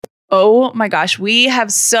Oh my gosh, we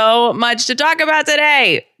have so much to talk about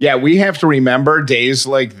today. Yeah, we have to remember days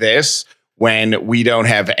like this when we don't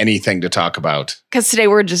have anything to talk about. Because today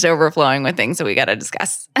we're just overflowing with things that we got to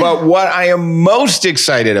discuss. But what I am most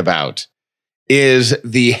excited about is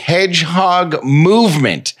the hedgehog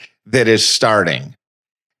movement that is starting.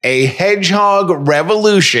 A hedgehog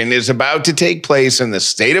revolution is about to take place in the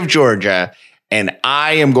state of Georgia, and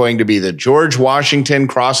I am going to be the George Washington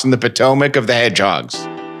crossing the Potomac of the hedgehogs.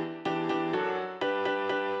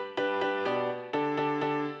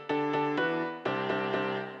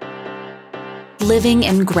 Living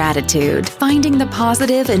in gratitude, finding the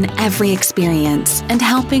positive in every experience, and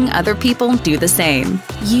helping other people do the same.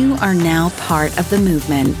 You are now part of the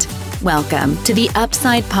movement. Welcome to the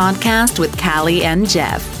Upside Podcast with Callie and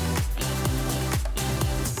Jeff.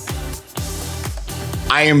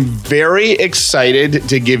 I am very excited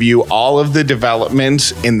to give you all of the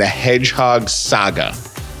developments in the hedgehog saga.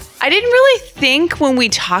 I didn't really think when we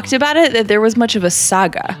talked about it that there was much of a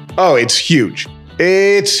saga. Oh, it's huge.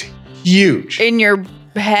 It's huge. In your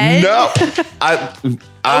head? No. He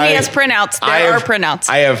has printouts. There are printouts.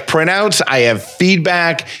 I have printouts. I have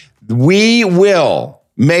feedback. We will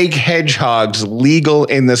make hedgehogs legal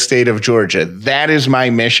in the state of Georgia. That is my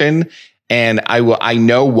mission. And I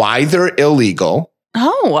know why they're illegal.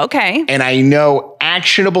 Oh, okay. And I know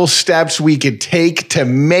actionable steps we could take to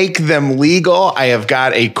make them legal. I have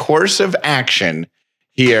got a course of action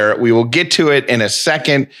here. We will get to it in a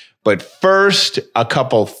second. But first, a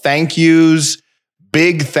couple thank yous,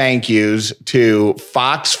 big thank yous to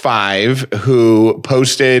Fox 5, who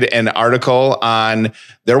posted an article on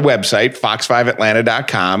their website,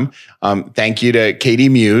 fox5atlanta.com. Thank you to Katie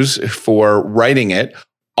Muse for writing it,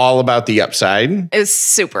 all about the upside. It was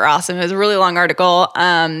super awesome. It was a really long article,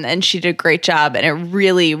 and she did a great job, and it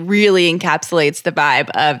really, really encapsulates the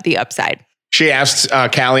vibe of the upside. She asked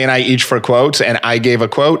Callie and I each for quotes, and I gave a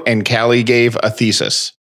quote, and Callie gave a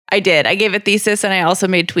thesis. I did. I gave a thesis, and I also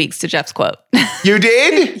made tweaks to Jeff's quote. You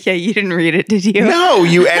did? Yeah, you didn't read it, did you? No,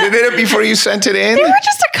 you edited it before you sent it in? There were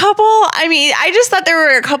just a couple. I mean, I just thought there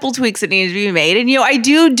were a couple tweaks that needed to be made. And, I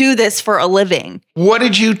do this for a living. What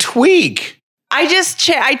did you tweak?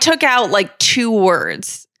 I took out like 2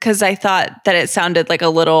 words because I thought that it sounded like a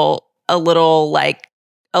little sure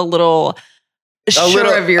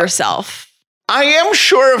of yourself. I am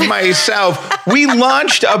sure of myself. We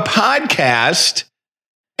launched a podcast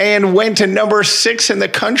and went to number 6 in the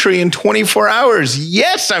country in 24 hours.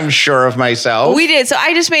 Yes, I'm sure of myself. We did. So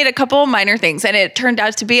I just made a couple of minor things, and it turned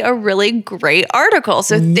out to be a really great article.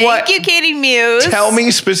 So thank you, Katie Muse. Tell me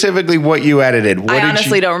specifically what you edited. I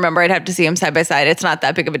honestly don't remember. I'd have to see them side by side. It's not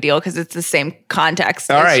that big of a deal because it's the same context.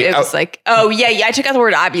 All right. It was like, I took out the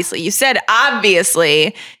word obviously. You said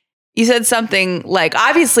obviously. You said something like,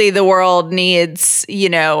 obviously the world needs,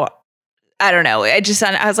 I don't know. I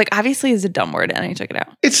was like, obviously is a dumb word, and I took it out.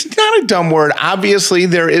 It's not a dumb word. Obviously,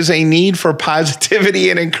 there is a need for positivity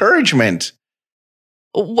and encouragement.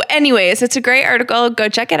 Anyways, it's a great article. Go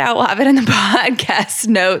check it out. We'll have it in the podcast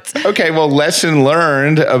notes. Okay, well, lesson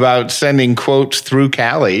learned about sending quotes through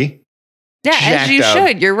Callie. Yeah, as you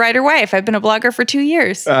should. You're right or wife. I've been a blogger for 2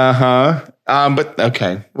 years. But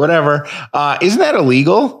okay, whatever. Isn't that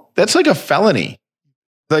illegal? That's like a felony.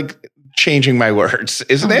 Like changing my words,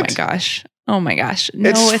 isn't it? Oh my gosh. No,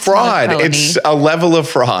 it's fraud. It's a level of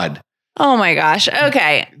fraud. Oh my gosh.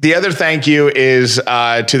 Okay. The other thank you is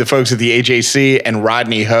to the folks at the AJC and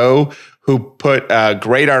Rodney Ho, who put a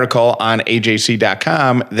great article on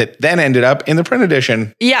AJC.com that then ended up in the print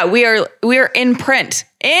edition. Yeah, we are in print.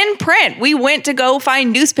 In print. We went to go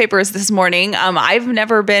find newspapers this morning. I've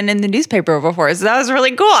never been in the newspaper before, so that was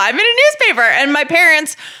really cool. I'm in a newspaper, and my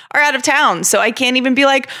parents are out of town, so I can't even be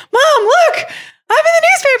like, Mom, look, I'm in the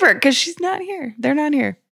newspaper, because she's not here. They're not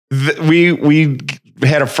here. We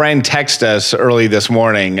had a friend text us early this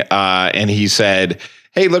morning, and he said,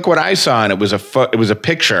 hey, look what I saw. And it was a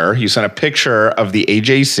picture. He sent a picture of the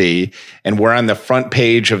AJC, and we're on the front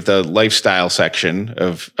page of the lifestyle section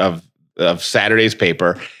of Saturday's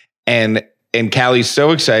paper. And Callie's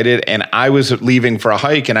so excited. And I was leaving for a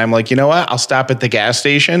hike, and I'm like, you know what? I'll stop at the gas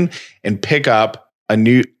station and pick up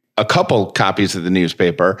a couple copies of the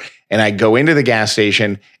newspaper. And I go into the gas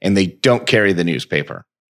station, and they don't carry the newspaper.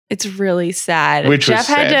 It's really sad. Jeff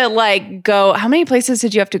had to go. How many places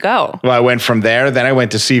did you have to go? Well, I went from there. Then I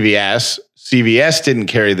went to CVS. CVS didn't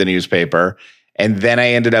carry the newspaper. And then I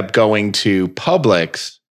ended up going to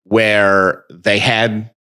Publix, where they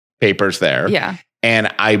had papers there. Yeah.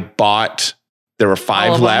 And there were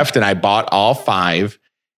 5 left, and I bought all 5.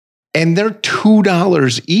 And they're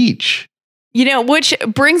 $2 each. Which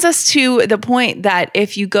brings us to the point that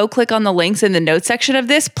if you go click on the links in the notes section of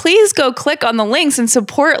this, please go click on the links and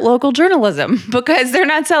support local journalism because they're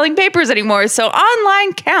not selling papers anymore. So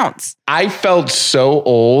online counts. I felt so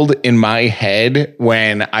old in my head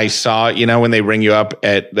when I saw, when they ring you up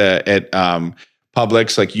at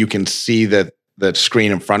Publix, like you can see the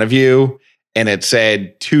screen in front of you and it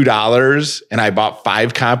said $2 and I bought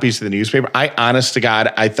 5 copies of the newspaper. Honest to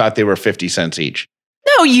God, I thought they were 50 cents each.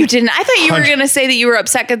 No, you didn't. I thought you were going to say that you were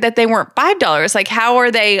upset that they weren't $5. Like, how are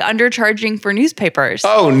they undercharging for newspapers?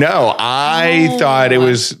 Oh, no. I thought it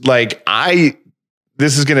was like,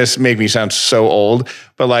 this is going to make me sound so old,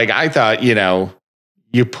 but like, I thought,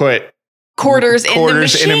 you put quarters in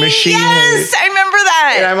a machine. Yes, I remember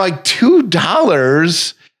that. And I'm like,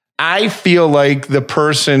 $2? I feel like the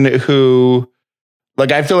person who,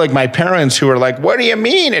 like, I feel like my parents who are like, what do you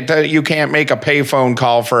mean you can't make a payphone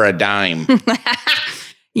call for a dime?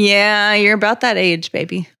 Yeah, you're about that age,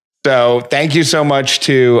 baby. So thank you so much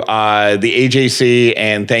to the AJC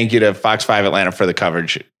and thank you to Fox 5 Atlanta for the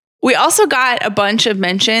coverage. We also got a bunch of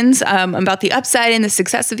mentions about the Upside and the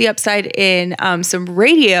success of the Upside in some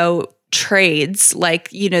radio trades, like,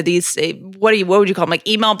 these, what would you call them? Like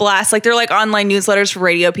email blasts, like they're like online newsletters for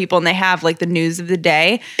radio people and they have like the news of the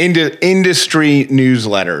day. Industry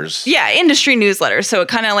newsletters. Yeah, industry newsletters. So it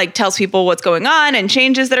kind of like tells people what's going on and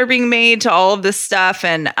changes that are being made to all of this stuff.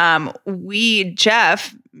 And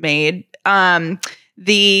Jeff made a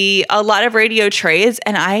lot of radio trades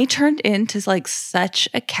and I turned into like such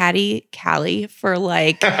a Catty Callie for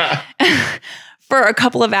like for a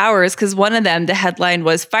couple of hours, because one of them, the headline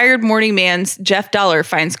was Fired Morning Man's Jeff Dollar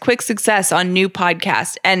finds quick success on new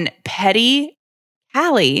podcast. And Petty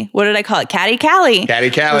Callie, what did I call it? Catty Callie.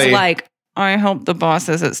 Catty Callie. Was like, I hope the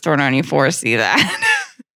bosses at Store 94 see that.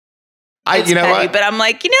 You know petty, what? But I'm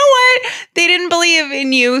like, you know what? They didn't believe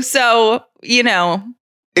in you. So,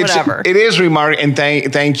 whatever. It is remarkable. And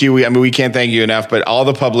thank you. I mean, we can't thank you enough, but all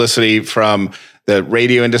the publicity from the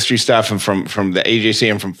radio industry stuff and from the AJC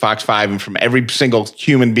and from Fox 5 and from every single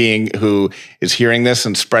human being who is hearing this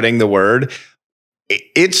and spreading the word.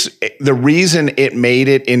 It's the reason it made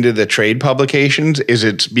it into the trade publications is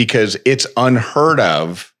it's because it's unheard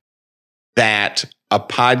of that a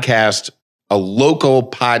local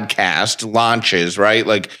podcast launches, right?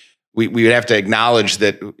 Like we would have to acknowledge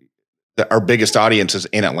that our biggest audience is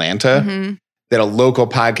in Atlanta. Mm-hmm. That a local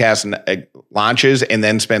podcast launches and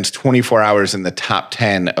then spends 24 hours in the top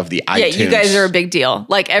 10 of the iTunes. Yeah, you guys are a big deal.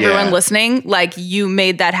 Like everyone listening, like you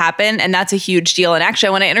made that happen and that's a huge deal. And actually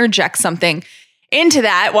I want to interject something into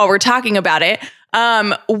that while we're talking about it.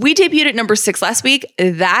 We debuted at number 6 last week.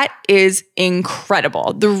 That is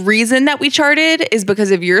incredible. The reason that we charted is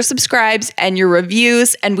because of your subscribes and your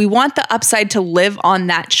reviews, and we want the Upside to live on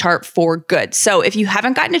that chart for good. So if you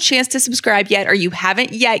haven't gotten a chance to subscribe yet, or you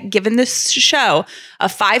haven't yet given this show a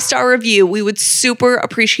 5-star review, we would super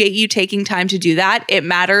appreciate you taking time to do that. It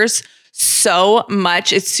matters so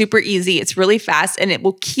much. It's super easy. It's really fast and it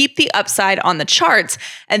will keep the Upside on the charts.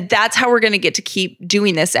 And that's how we're going to get to keep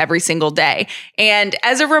doing this every single day. And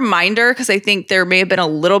as a reminder, because I think there may have been a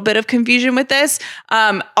little bit of confusion with this,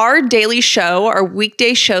 our daily show, our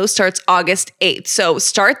weekday show starts August 8th. So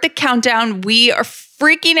start the countdown. We are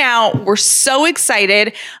freaking out. We're so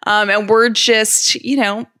excited. And we're just,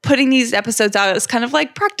 putting these episodes out as kind of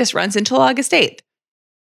like practice runs until August 8th.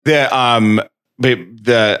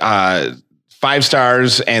 The 5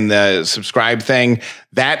 stars and the subscribe thing,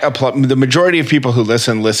 the majority of people who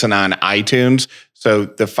listen on iTunes. So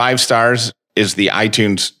the 5 stars is the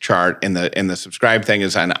iTunes chart and the subscribe thing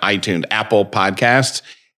is on iTunes, Apple Podcasts.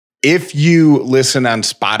 If you listen on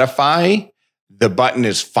Spotify, the button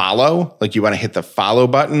is follow. Like you want to hit the follow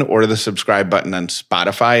button or the subscribe button on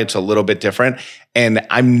Spotify. It's a little bit different. And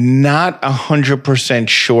I'm not 100%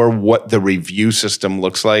 sure what the review system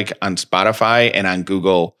looks like on Spotify and on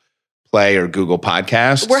Google Play or Google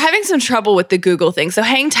Podcasts. We're having some trouble with the Google thing. So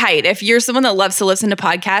hang tight. If you're someone that loves to listen to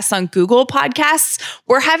podcasts on Google Podcasts,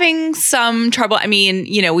 we're having some trouble. I mean,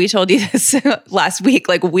 we told you this last week,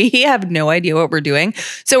 like we have no idea what we're doing.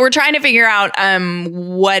 So we're trying to figure out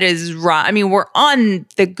what is wrong. I mean, we're on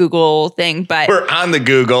the Google thing, but we're on the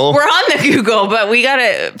Google, but we got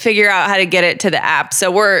to figure out how to get it to the app.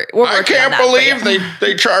 So we're I can't believe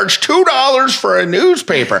they charge $2 for a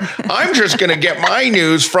newspaper. I'm just going to get my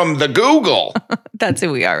news from the Google. That's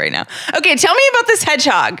who we are right now. Okay, tell me about this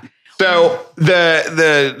hedgehog. So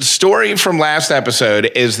the story from last episode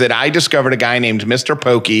is that I discovered a guy named Mr.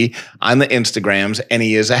 Pokey on the Instagrams, and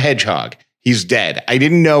he is a hedgehog. He's dead. I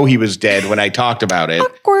didn't know he was dead when I talked about it.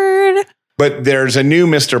 Awkward. But there's a new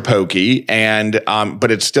Mr. Pokey, and but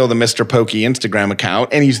it's still the Mr. Pokey Instagram account,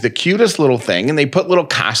 and he's the cutest little thing, and they put little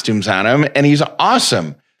costumes on him, and he's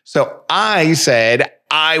awesome. So I said,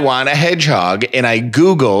 I want a hedgehog, and I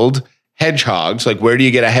Googled hedgehogs, like where do you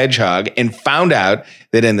get a hedgehog, and found out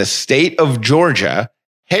that in the state of Georgia,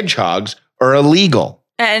 hedgehogs are illegal.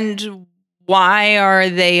 And why are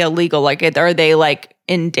they illegal? Like, are they like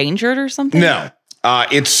endangered or something? No.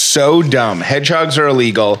 It's so dumb. Hedgehogs are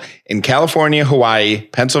illegal in California, Hawaii,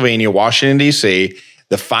 Pennsylvania, Washington, D.C.,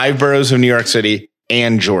 the 5 boroughs of New York City,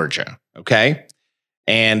 and Georgia. Okay.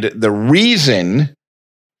 And the reason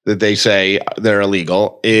that they say they're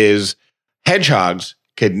illegal is hedgehogs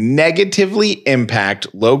could negatively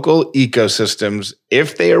impact local ecosystems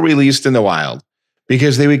if they are released in the wild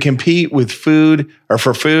because they would compete with food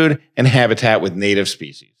and habitat with native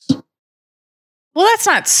species. Well, that's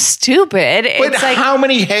not stupid. But it's like, how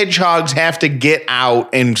many hedgehogs have to get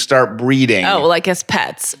out and start breeding? Oh, like as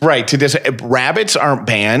pets. Right. Rabbits aren't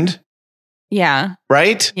banned. Yeah.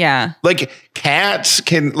 Right? Yeah. Like cats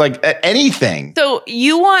can, like anything. So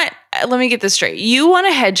let me get this straight. You want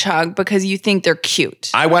a hedgehog because you think they're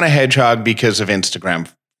cute. I want a hedgehog because of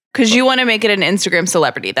Instagram. Because you want to make it an Instagram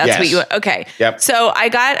celebrity. That's what you want. Okay. Yep. So I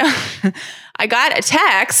got a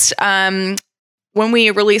text when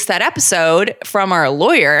we released that episode from our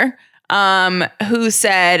lawyer who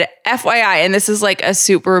said, FYI, and this is like a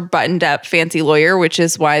super buttoned up fancy lawyer, which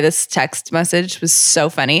is why this text message was so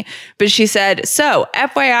funny. But she said, so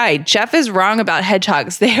FYI, Jeff is wrong about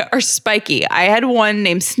hedgehogs. They are spiky. I had one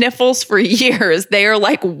named Sniffles for years. They are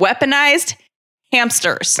like weaponized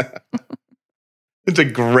hamsters. It's a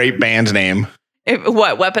great band name.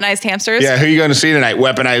 What, Weaponized Hamsters? Yeah, who are you going to see tonight?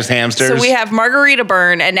 Weaponized Hamsters? So we have Margarita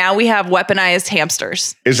Burn, and now we have Weaponized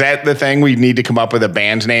Hamsters. Is that the thing? We need to come up with a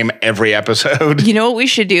band name every episode? You know what we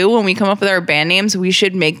should do when we come up with our band names? We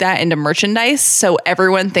should make that into merchandise so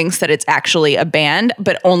everyone thinks that it's actually a band,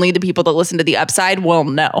 but only the people that listen to The Upside will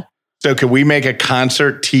know. So could we make a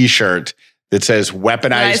concert t-shirt that says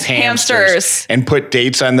Weaponized Hamsters and put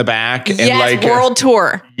dates on the back? Yes, and like world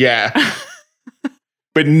tour. Yeah.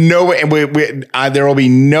 But there will be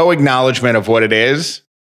no acknowledgement of what it is.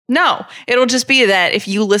 No, it'll just be that if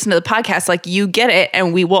you listen to the podcast, like you get it,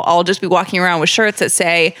 and we will all just be walking around with shirts that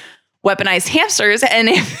say Weaponized Hamsters. And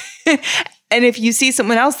if you see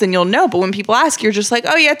someone else, then you'll know. But when people ask, you're just like,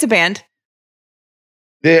 oh yeah, it's a band.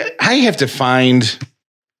 I have to find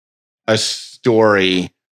a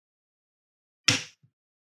story.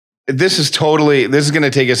 This is going to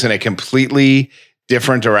take us in a completely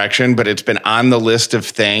different direction, but it's been on the list of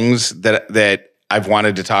things that I've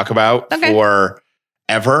wanted to talk about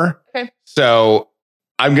forever. Okay. So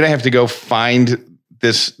I'm going to have to go find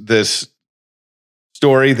this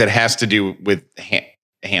story that has to do with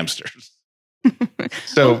hamsters.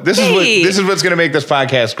 So this is what's going to make this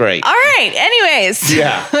podcast great. All right. Anyways.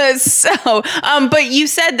 Yeah. So, but you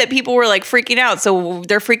said that people were like freaking out. So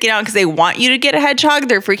they're freaking out because they want you to get a hedgehog.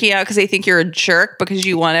 They're freaking out because they think you're a jerk because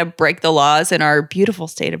you want to break the laws in our beautiful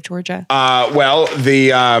state of Georgia. Well,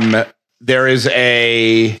 there is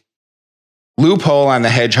a loophole on the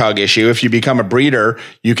hedgehog issue. If you become a breeder,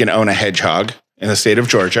 you can own a hedgehog in the state of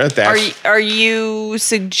Georgia. Are you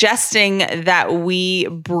suggesting that we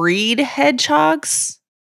breed hedgehogs?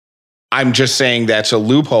 I'm just saying that's a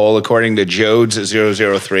loophole according to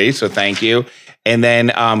Jodes003. So thank you. And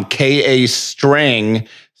then K.A. String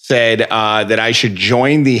said that I should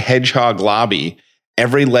join the hedgehog lobby.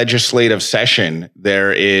 Every legislative session,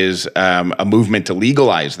 there is a movement to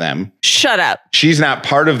legalize them. Shut up. She's not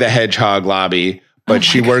part of the hedgehog lobby, but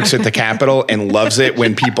she works at the Capitol and loves it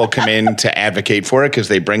when people come in to advocate for it because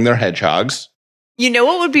they bring their hedgehogs. You know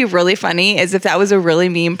what would be really funny is if that was a really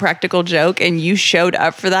mean practical joke and you showed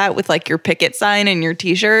up for that with like your picket sign and your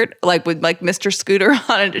t-shirt, like with like Mr. Scooter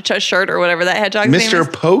on a shirt or whatever that hedgehog's name is.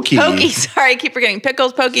 Mr. Pokey. Pokey, sorry, I keep forgetting.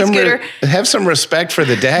 Pickles, Pokey, Scooter. Have some respect for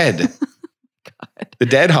the dead. God. The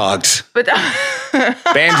Dead Hogs. But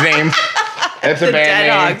band's name. That's a band Dead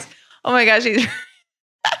name. Hogs. Oh my gosh.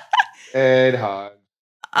 Dead Hogs.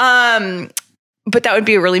 But that would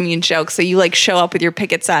be a really mean joke. So you like show up with your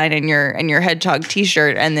picket sign and your hedgehog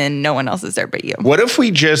t-shirt and then no one else is there but you. What if we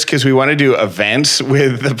just, because we want to do events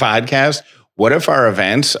with the podcast, what if our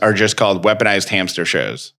events are just called Weaponized Hamster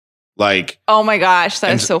Shows? Like, oh my gosh,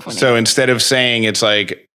 that is so funny. So instead of saying it's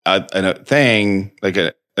like a thing, like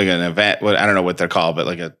an event, I don't know what they're called, but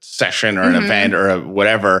like a session or an event or a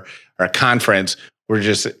whatever, or a conference, we're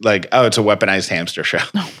just like, oh, it's a Weaponized Hamster Show.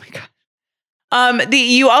 Oh my God.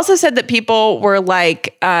 You also said that people were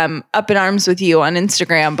like up in arms with you on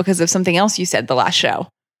Instagram because of something else you said the last show.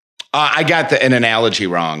 I got an analogy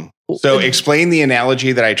wrong. So explain the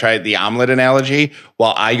analogy that I tried, the omelet analogy,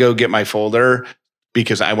 while I go get my folder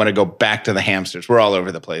because I want to go back to the hamsters. We're all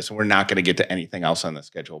over the place and we're not going to get to anything else on the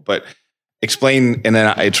schedule. But explain, and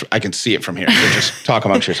then I can see it from here. So just talk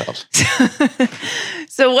amongst yourselves.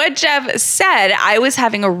 So what Jeff said, I was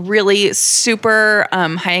having a really super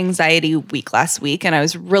high anxiety week last week, and I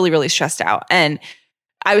was really, really stressed out. And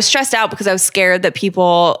I was stressed out because I was scared that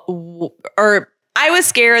I was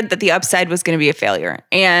scared that the upside was going to be a failure.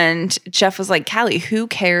 And Jeff was like, Callie, who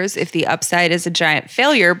cares if the upside is a giant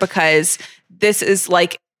failure? Because this is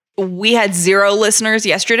like, we had 0 listeners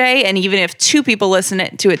yesterday. And even if 2 people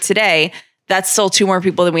listen to it today, that's still 2 more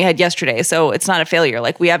people than we had yesterday. So it's not a failure.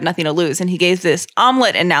 Like, we have nothing to lose. And he gave this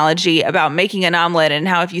omelet analogy about making an omelet and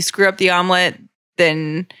how if you screw up the omelet,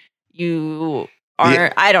 then you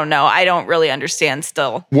are, I don't know. I don't really understand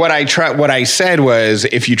still. What I said was,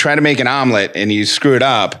 if you try to make an omelet and you screw it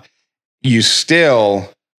up, you still,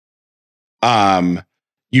 you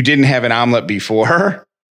didn't have an omelet before.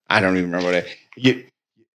 I don't even remember what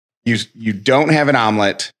you don't have an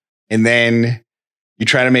omelet, and then you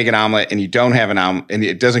try to make an omelet and you don't have an omelet and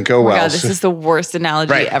it doesn't go well. God, this is the worst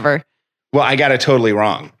analogy ever. Well, I got it totally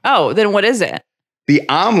wrong. Oh, then what is it? The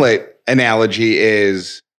omelet analogy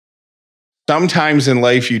is, sometimes in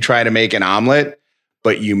life you try to make an omelet,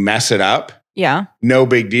 but you mess it up. Yeah. No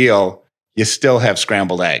big deal. You still have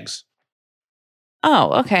scrambled eggs.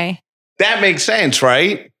 Oh, okay. That makes sense,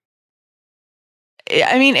 right?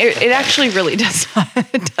 I mean, it actually really does not.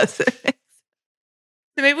 It doesn't.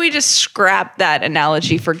 So maybe we just scrap that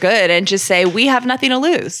analogy for good and just say we have nothing to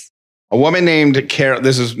lose. A woman named Carol,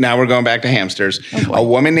 now we're going back to hamsters. Oh, a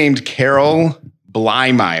woman named Carol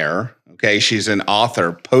Blymeyer, okay, she's an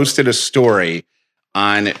author, posted a story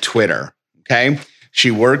on Twitter, okay?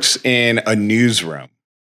 She works in a newsroom,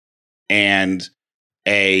 and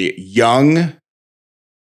a young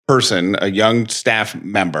person, a young staff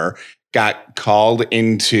member, got called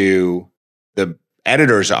into the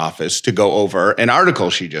editor's office to go over an article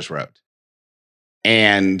she just wrote.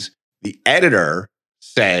 And the editor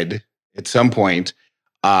said at some point,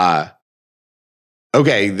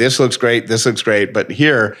 okay, this looks great, but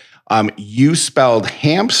here, you spelled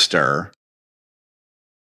hamster.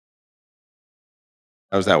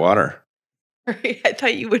 How's that water? Right. I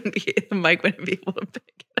thought the mic wouldn't be able to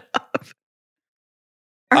pick it up.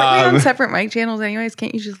 Aren't we on separate mic channels anyways?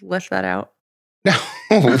 Can't you just lift that out? No.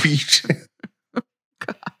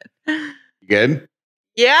 God. You good?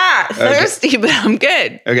 Yeah, thirsty, but I'm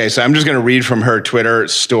good. Okay, so I'm just going to read from her Twitter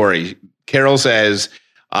story. Carol says,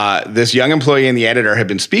 this young employee and the editor had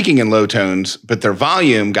been speaking in low tones, but their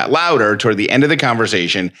volume got louder toward the end of the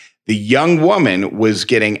conversation. The young woman was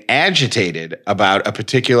getting agitated about a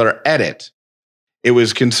particular edit. It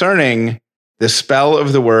was concerning the spell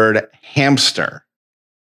of the word hamster.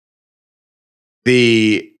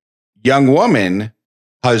 The young woman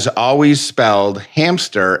has always spelled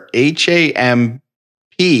hamster, Hamper,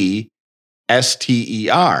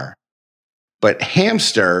 but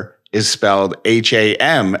hamster is spelled Hamster.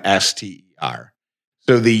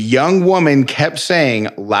 So the young woman kept saying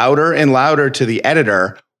louder and louder to the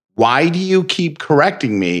editor, why do you keep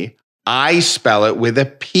correcting me? I spell it with a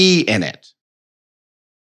P in it.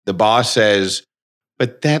 The boss says,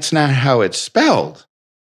 but that's not how it's spelled.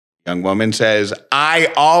 The young woman says,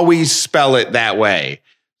 I always spell it that way.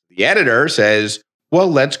 The editor says,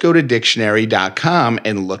 well, let's go to dictionary.com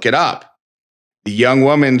and look it up. The young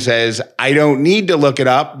woman says, I don't need to look it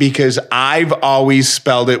up because I've always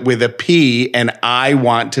spelled it with a P and I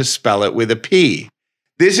want to spell it with a P.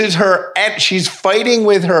 This is she's fighting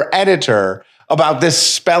with her editor about this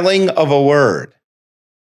spelling of a word.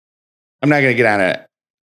 I'm not going to get on a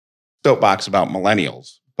soapbox about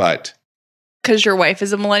millennials, but... Because your wife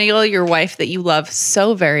is a millennial, your wife that you love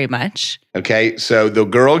so very much. Okay, so the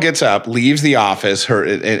girl gets up, leaves the office,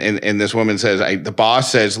 and this woman says, the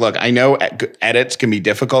boss says, look, I know edits can be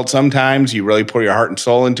difficult sometimes. You really pour your heart and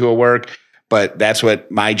soul into a work, but that's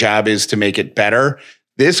what my job is, to make it better.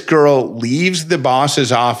 This girl leaves the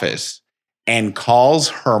boss's office and calls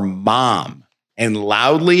her mom, and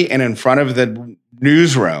loudly and in front of the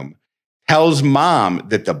newsroom tells mom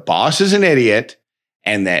that the boss is an idiot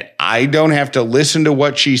and that I don't have to listen to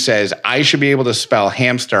what she says. I should be able to spell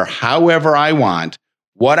hamster however I want.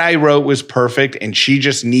 What I wrote was perfect, and she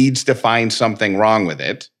just needs to find something wrong with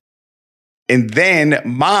it. And then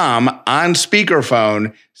mom on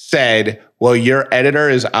speakerphone said, well, your editor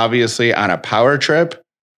is obviously on a power trip,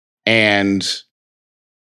 and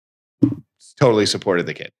totally supported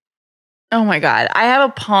the kid. Oh my God.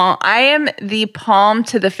 I am the palm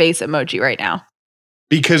to the face emoji right now.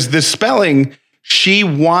 Because the spelling She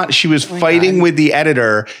was fighting with the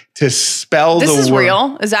editor to spell the word. This is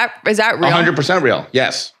real. Is that real? 100% real.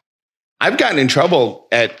 Yes. I've gotten in trouble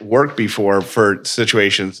at work before for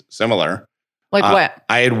situations similar. Like what?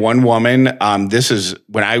 I had one woman. This is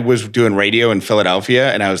when I was doing radio in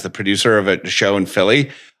Philadelphia, and I was the producer of a show in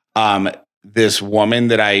Philly. This woman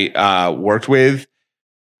that I worked with,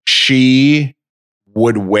 she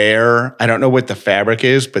would wear, I don't know what the fabric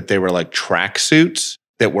is, but they were like track suits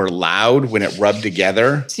that were loud when it rubbed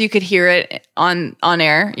together. So you could hear it on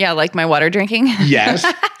air. Yeah, like my water drinking. Yes.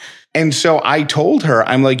 And so I told her,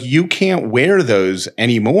 I'm like, you can't wear those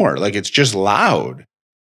anymore. Like, it's just loud.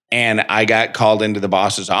 And I got called into the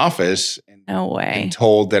boss's office and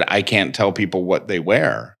told that I can't tell people what they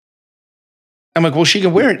wear. I'm like, well, she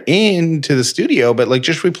can wear it into the studio, but like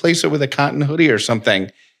just replace it with a cotton hoodie or something.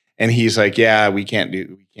 And he's like, yeah, we can't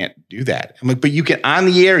do that. I'm like, but you can, on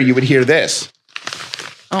the air, you would hear this.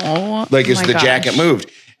 Oh, like as the jacket moved.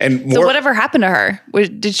 And so whatever happened to her?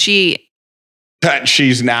 Did she?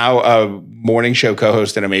 She's now a morning show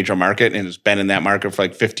co-host in a major market and has been in that market for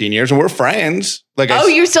like 15 years. And we're friends. Like,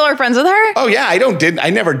 you still are friends with her? Oh yeah. I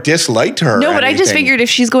never disliked her. No, but I just figured if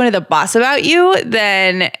she's going to the boss about you,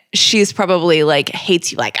 then she's probably like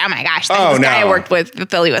hates you. Like, oh my gosh, this guy I worked with in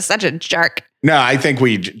Philly was such a jerk. No, I think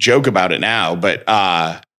we joke about it now, but,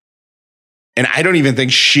 and I don't even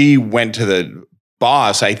think she went to the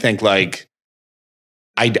boss. I think like,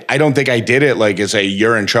 I don't think I did it like as a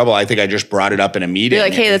you're in trouble. I think I just brought it up in a meeting. You're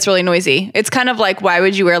like, hey, that's really noisy. It's kind of like, why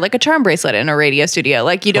would you wear like a charm bracelet in a radio studio?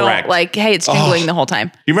 Like you don't like, hey, it's jingling the whole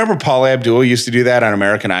time. You remember Paula Abdul used to do that on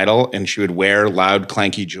American Idol, and she would wear loud,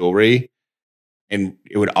 clanky jewelry, and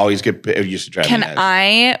it would always it used to drive me nuts. Can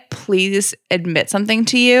I please admit something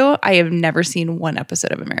to you? I have never seen one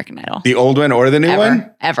episode of American Idol. The old one or the new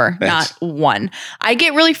one? Ever. Not one. I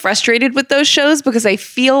get really frustrated with those shows because I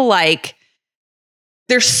feel like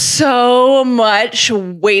there's so much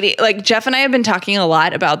waiting. Like Jeff and I have been talking a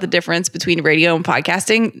lot about the difference between radio and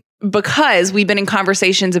podcasting because we've been in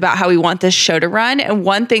conversations about how we want this show to run. And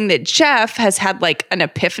one thing that Jeff has had like an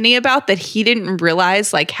epiphany about that he didn't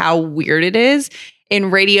realize like how weird it is in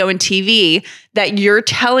radio and TV that you're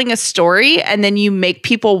telling a story and then you make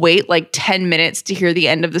people wait like 10 minutes to hear the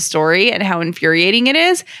end of the story and how infuriating it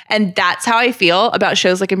is. And that's how I feel about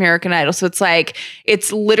shows like American Idol. So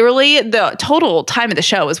it's literally the total time of the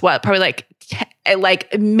show is what? Probably like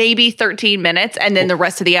maybe 13 minutes and then the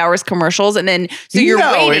rest of the hour is commercials. And then, so you're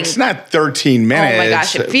waiting. No, it's not 13 minutes. Oh my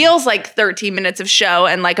gosh. It feels like 13 minutes of show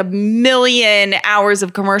and like a million hours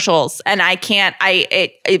of commercials. And I can't,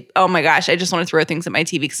 oh my gosh, I just want to throw things at my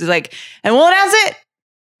TV because it's like, and we'll announce it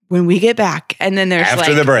when we get back. And then there's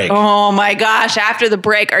after the break. Oh my gosh, after the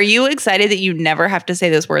break. Are you excited that you never have to say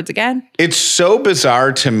those words again? It's so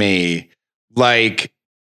bizarre to me. Like,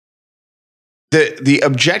 the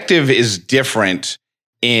objective is different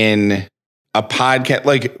in a podcast.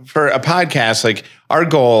 Like for a podcast, like our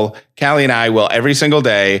goal, Callie and I will every single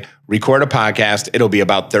day record a podcast. It'll be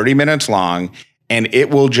about 30 minutes long and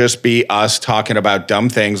it will just be us talking about dumb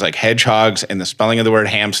things like hedgehogs and the spelling of the word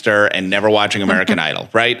hamster and never watching American Idol.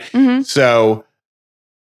 Right. Mm-hmm. So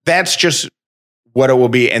that's just what it will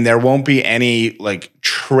be. And there won't be any like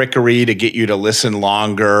trickery to get you to listen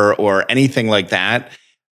longer or anything like that.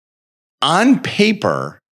 On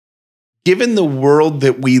paper, given the world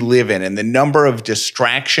that we live in and the number of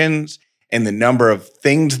distractions and the number of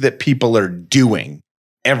things that people are doing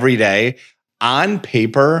every day, on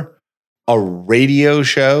paper, a radio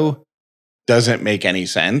show doesn't make any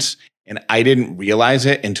sense. And I didn't realize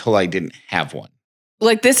it until I didn't have one.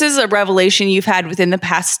 Like this is a revelation you've had within the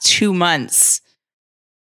past 2 months.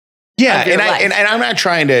 Yeah. And I'm not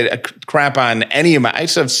trying to crap on any of I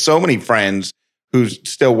still have so many friends who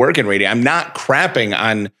still work in radio. I'm not crapping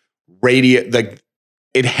on radio. Like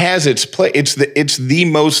it has its place. It's the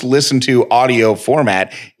most listened to audio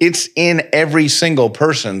format. It's in every single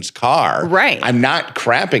person's car. Right. I'm not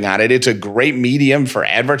crapping on it. It's a great medium for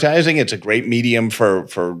advertising. It's a great medium for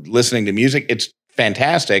listening to music. It's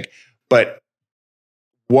fantastic. But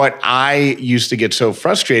what I used to get so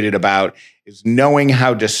frustrated about is knowing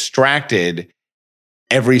how distracted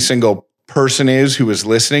every single person is who is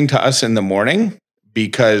listening to us in the morning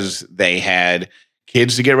because they had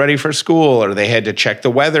kids to get ready for school or they had to check the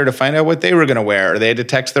weather to find out what they were going to wear or they had to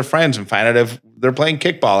text their friends and find out if they're playing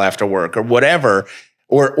kickball after work or whatever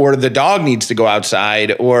or the dog needs to go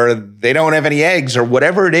outside or they don't have any eggs or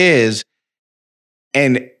whatever it is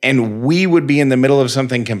and we would be in the middle of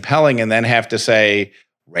something compelling and then have to say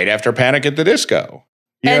right after Panic at the Disco.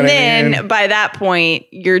 You and then by that point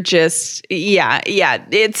you're just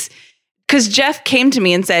it's because Jeff came to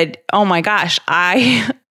me and said, oh my gosh, I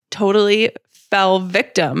totally fell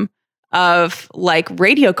victim of like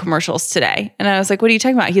radio commercials today. And I was like, what are you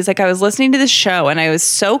talking about? He's like, I was listening to this show and I was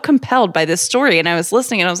so compelled by this story. And I was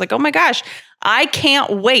listening and I was like, oh my gosh, I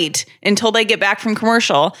can't wait until they get back from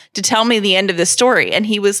commercial to tell me the end of the story. And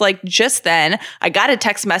he was like, just then I got a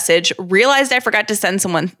text message, realized I forgot to send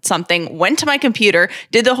someone something, went to my computer,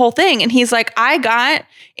 did the whole thing. And he's like, I got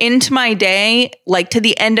into my day, like to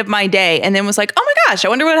the end of my day, and then was like, oh my gosh, I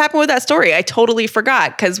wonder what happened with that story. I totally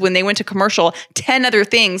forgot because when they went to commercial, 10 other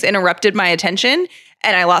things interrupted my attention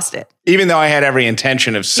and I lost it. Even though I had every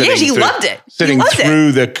intention of sitting loved it. Sitting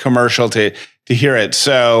through the commercial to hear it.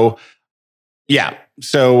 So yeah.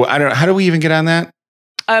 So I don't know. How do we even get on that?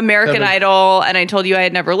 American Idol. And I told you I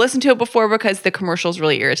had never listened to it before because the commercials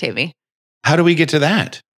really irritate me. How do we get to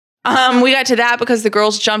that? We got to that because the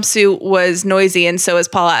girl's jumpsuit was noisy and so is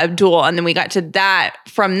Paula Abdul. And then we got to that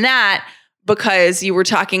from that because you were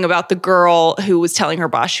talking about the girl who was telling her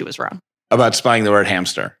boss she was wrong. About spelling the word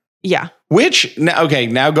hamster. Yeah. Which, okay,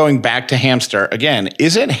 now going back to hamster again,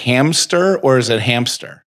 is it hamster or is it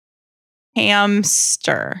hamster?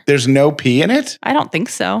 Hamster. There's no P in it? I don't think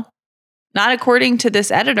so. Not according to this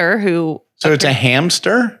editor who... So it's a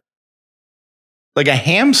hamster? Like a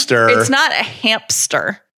hamster. It's not a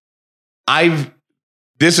hamster. Are you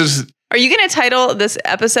going to title this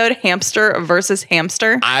episode Hamster versus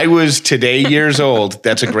Hamster? I was today years old.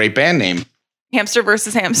 That's a great band name. Hamster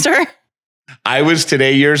versus Hamster? I was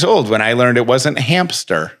today years old when I learned it wasn't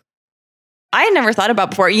hamster. I had never thought about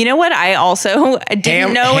before. You know what? I also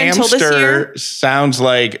didn't know until this year. Hamster sounds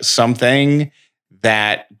like something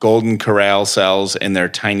that Golden Corral sells in their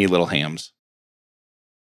tiny little hams.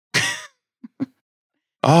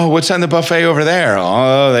 Oh, what's on the buffet over there?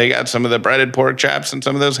 Oh, they got some of the breaded pork chops and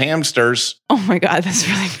some of those hamsters. Oh my God, that's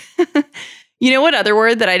really... You know what other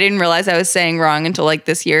word that I didn't realize I was saying wrong until like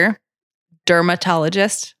this year?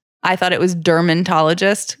 Dermatologist. I thought it was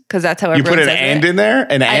dermatologist because that's how everyone says it. You put an "and" in there?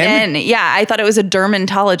 An "and"? Yeah, I thought it was a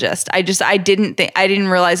dermatologist. I didn't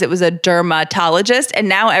realize it was a dermatologist. And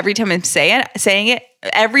now every time I'm saying it,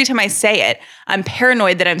 every time I say it, I'm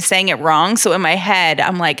paranoid that I'm saying it wrong. So in my head,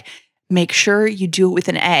 I'm like, make sure you do it with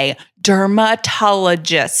an A.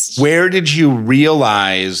 Dermatologist. Where did you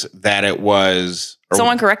realize that it was?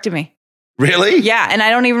 Someone corrected me. Really? Yeah, and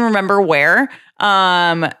I don't even remember where.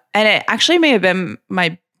 And it actually may have been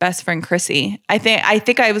my best friend Chrissy. I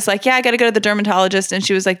think I was like, yeah, I got to go to the dermatologist. And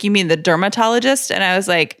she was like, you mean the dermatologist? And I was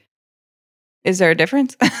like, is there a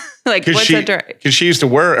difference? Like, what's that? Because she used to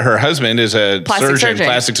work, her husband is a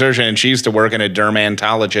plastic surgeon, and she used to work in a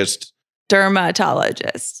dermatologist.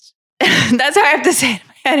 Dermatologist. That's how I have to say it in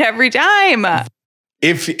my head every time.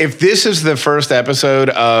 If this is the first episode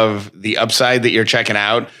of The Upside that you're checking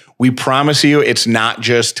out, we promise you it's not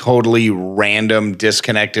just totally random,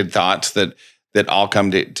 disconnected thoughts that all come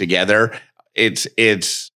together. There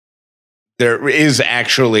is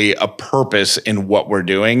actually a purpose in what we're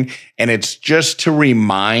doing. And it's just to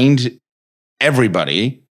remind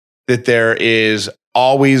everybody that there is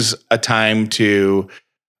always a time to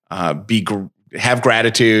have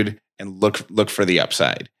gratitude and look for the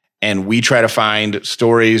upside. And we try to find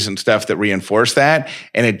stories and stuff that reinforce that.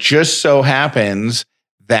 And it just so happens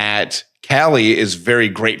that Callie is very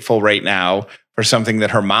grateful right now for something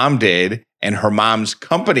that her mom did and her mom's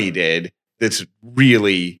company did that's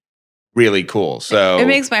really, really cool. So it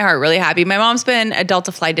makes my heart really happy. My mom's been a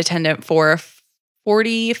Delta flight attendant for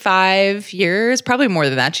 45 years, probably more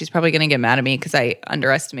than that. She's probably going to get mad at me because I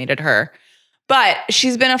underestimated her. But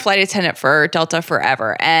she's been a flight attendant for Delta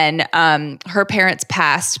forever. And her parents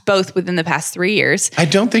passed both within the past 3 years. I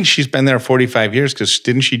don't think she's been there 45 years because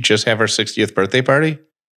didn't she just have her 60th birthday party?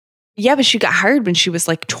 Yeah, but she got hired when she was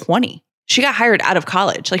like 20. She got hired out of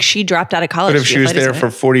college. Like she dropped out of college. But if she was there for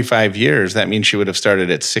 45 years, that means she would have started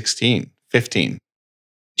at 16, 15.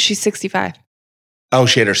 She's 65. Oh,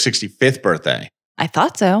 she had her 65th birthday. I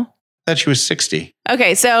thought so. I thought she was 60.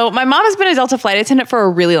 Okay, so my mom has been a Delta flight attendant for a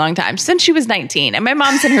really long time, since she was 19. And my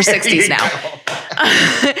mom's in her 60s now.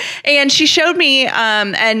 And she showed me,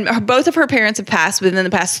 and both of her parents have passed within the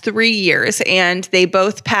past 3 years. And they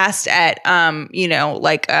both passed at,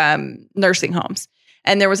 nursing homes.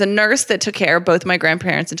 And there was a nurse that took care of both my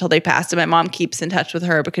grandparents until they passed. And my mom keeps in touch with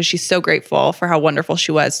her because she's so grateful for how wonderful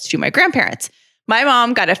she was to my grandparents. My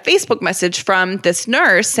mom got a Facebook message from this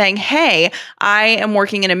nurse saying, hey, I am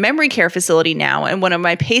working in a memory care facility now. And one of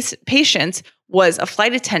my patients was a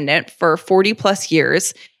flight attendant for 40 plus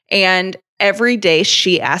years. And every day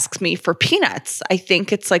she asks me for peanuts. I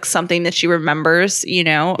think it's like something that she remembers,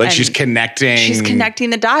 Like she's connecting. She's connecting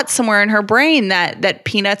the dots somewhere in her brain that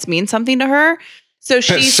peanuts mean something to her. So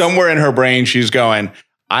she's somewhere in her brain, she's going,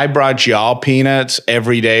 I brought y'all peanuts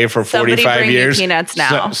every day for 45 years. Peanuts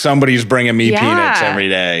now. Somebody's bringing me peanuts every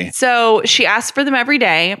day. So she asks for them every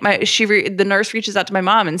day. The nurse reaches out to my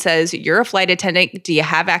mom and says, "You're a flight attendant. Do you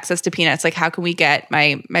have access to peanuts? Like, how can we get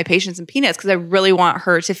my patients some peanuts? Because I really want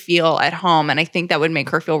her to feel at home, and I think that would make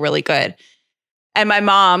her feel really good." And my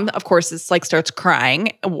mom, of course, starts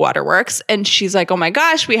crying, waterworks. And she's like, "Oh my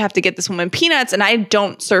gosh, we have to get this woman peanuts." And I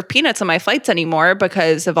don't serve peanuts on my flights anymore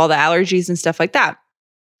because of all the allergies and stuff like that.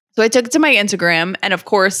 So I took it to my Instagram. And of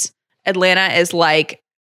course, Atlanta is like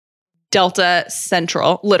Delta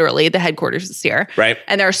Central, literally the headquarters is here. Right.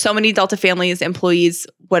 And there are so many Delta families, employees,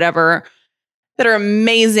 whatever, that are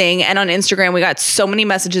amazing. And on Instagram, we got so many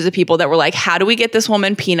messages of people that were like, "How do we get this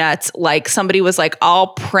woman peanuts?" Like somebody was like, "I'll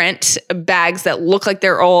print bags that look like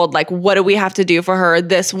they're old. Like, what do we have to do for her?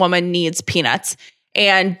 This woman needs peanuts."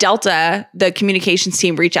 And Delta, the communications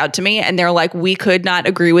team, reached out to me and they're like, "We could not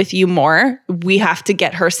agree with you more. We have to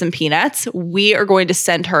get her some peanuts. We are going to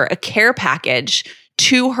send her a care package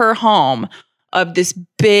to her home of this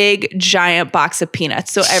big, giant box of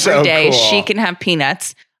peanuts. So every day she can have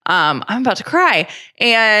peanuts." I'm about to cry.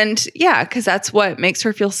 And yeah, because that's what makes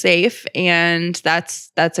her feel safe. And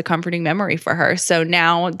that's a comforting memory for her. So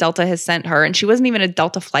now Delta has sent her, and she wasn't even a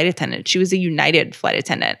Delta flight attendant. She was a United flight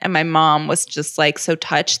attendant. And my mom was just like so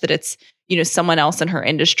touched that it's, someone else in her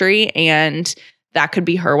industry, and that could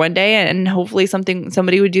be her one day. And hopefully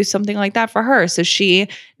somebody would do something like that for her. So she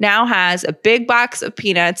now has a big box of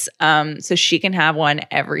peanuts so she can have one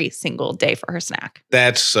every single day for her snack.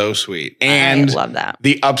 That's so sweet. And I love that.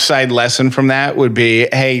 The upside lesson from that would be,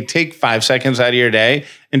 hey, take 5 seconds out of your day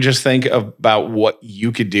and just think about what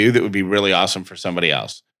you could do that would be really awesome for somebody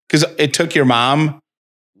else. Because it took your mom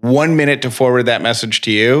 1 minute to forward that message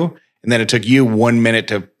to you. And then it took you 1 minute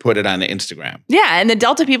to put it on the Instagram. Yeah, and the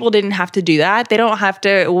Delta people didn't have to do that. They don't have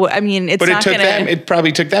to. I mean, it's not going to. It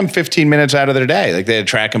probably took them 15 minutes out of their day. Like they had to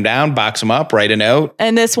track them down, box them up, write a note.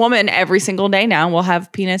 And this woman every single day now will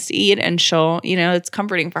have peanuts to eat, and she'll, it's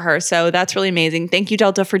comforting for her. So that's really amazing. Thank you,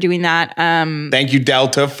 Delta, for doing that. Thank you,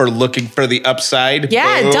 Delta, for looking for the upside.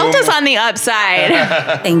 Yeah, boom. Delta's on the upside.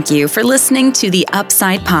 Thank you for listening to the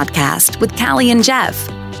Upside Podcast with Callie and Jeff.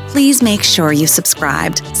 Please make sure you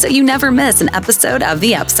subscribed so you never miss an episode of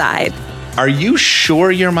The Upside. Are you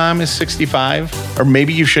sure your mom is 65? Or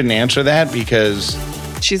maybe you shouldn't answer that because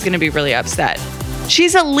she's going to be really upset.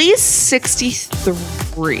 She's at least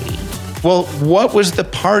 63. Well, what was the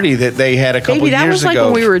party that they had a couple years ago? That was like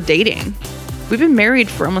when we were dating. We've been married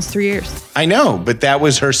for almost 3 years. I know, but that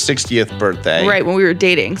was her 60th birthday. Right, when we were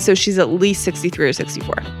dating. So she's at least 63 or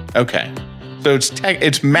 64. Okay. So it's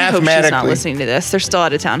mathematically. I hope she's not listening to this. They're still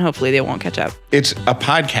out of town. Hopefully they won't catch up. It's a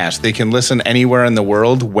podcast. They can listen anywhere in the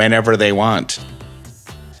world whenever they want.